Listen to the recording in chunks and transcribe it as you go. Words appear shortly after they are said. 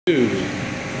Okay,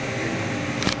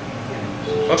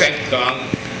 so I'm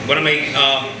gonna make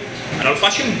an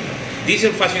old-fashioned. This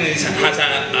old-fashioned has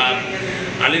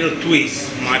a little twist,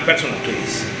 my personal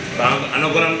twist. So I'm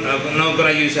not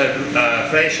gonna use a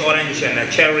fresh orange and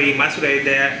a cherry macerated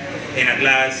there in a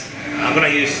glass. I'm gonna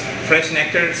use fresh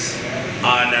nectars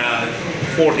and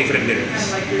 4 different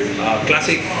bitters.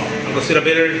 Classic Angostura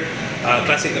bitter,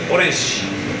 classic orange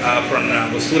from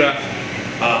Angostura,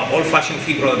 old-fashioned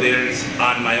fibro bitters,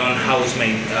 and my own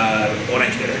house-made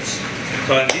orange bitters.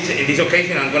 So in this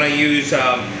occasion, I'm going to use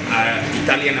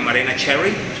Italian Amarena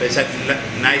cherry. So it's a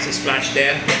nice splash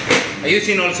there. I'm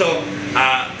using also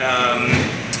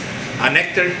a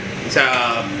nectar. It's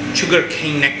a sugar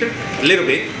cane nectar, a little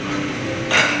bit,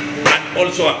 and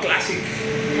also a classic.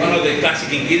 One of the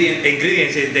classic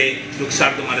ingredients is the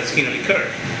Luxardo maraschino liqueur.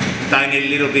 Tiny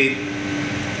little bit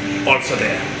also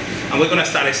there. And we're going to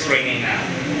start straining now.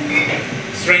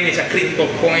 Strain is a critical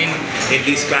point in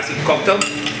this classic cocktail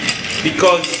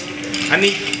because I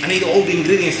need all the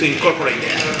ingredients to incorporate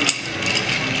there.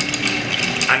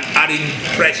 And adding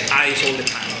fresh ice all the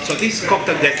time. So this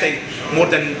cocktail can take more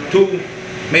than 2,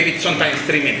 maybe sometimes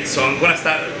 3 minutes. So I'm going to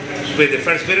start with the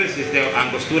first bitters. This is the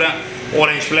Angostura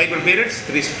orange flavor bitters.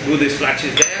 3 good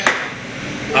splashes there.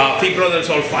 Fee Brothers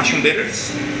old-fashioned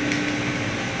bitters.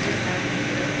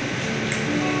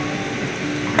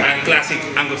 And classic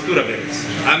Angostura bitters.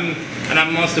 I'm a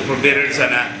monster for bitters,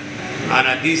 and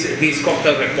this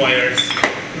cocktail requires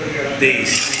this.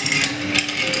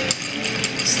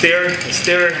 Stir.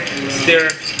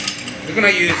 We're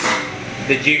gonna use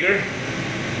the jigger,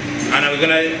 and we're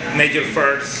gonna measure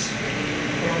first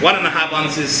 1.5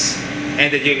 ounces in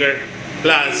the jigger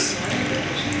plus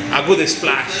a good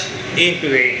splash into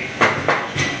the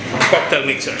cocktail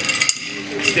mixer.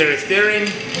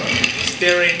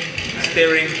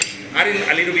 Stirring, adding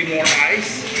a little bit more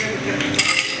ice,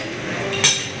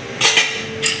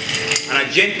 and a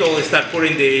gentle start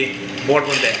putting the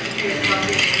bourbon there.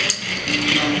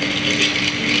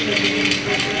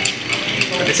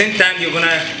 At the same time, you're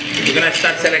gonna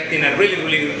start selecting a really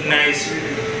nice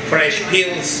fresh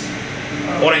peels,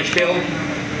 orange peel,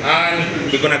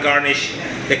 and we're gonna garnish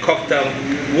the cocktail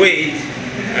with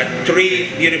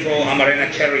 3 beautiful Amarena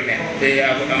cherry now, the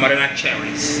Amarena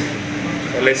cherries.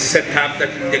 So let's set up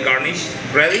the garnish.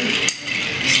 Ready?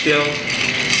 Still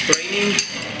straining.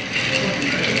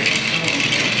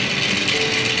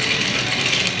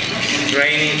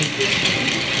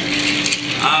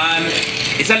 And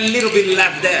it's a little bit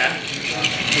left there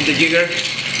in the jigger.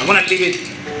 I'm gonna leave it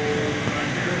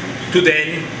to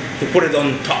then to put it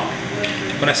on top.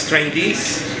 I'm gonna strain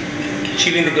this,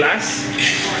 chill in the glass,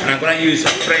 and I'm gonna use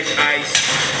fresh ice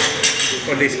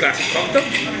for this classic cocktail.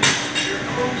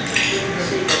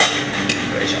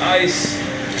 Fresh ice.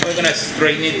 We're gonna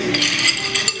strain it,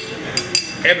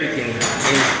 everything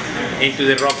into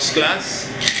the rocks glass.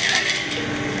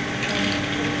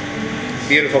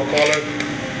 Beautiful color.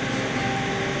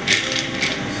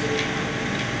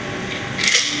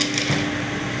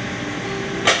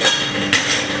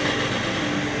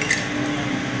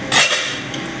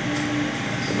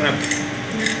 I'm gonna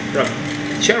drop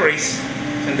cherries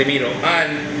in the middle,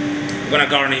 and I'm gonna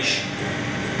garnish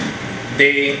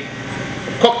the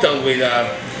cocktail with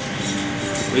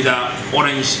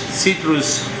orange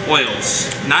citrus oils,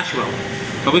 natural.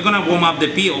 But we're gonna warm up the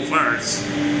peel first,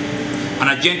 and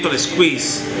a gentle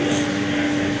squeeze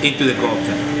into the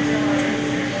cocktail.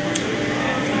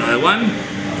 Another one.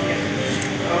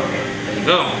 There you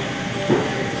go.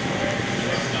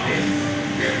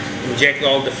 Inject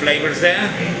all the flavors there.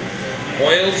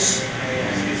 Oils.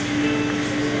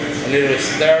 A little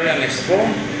stir and a straw.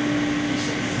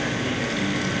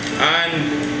 And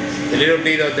a little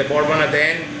bit of the bourbon at the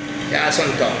end, just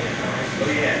on top.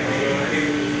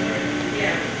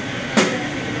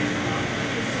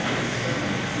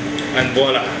 And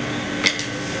voila.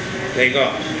 There you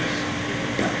go.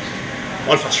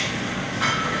 Old-fashioned.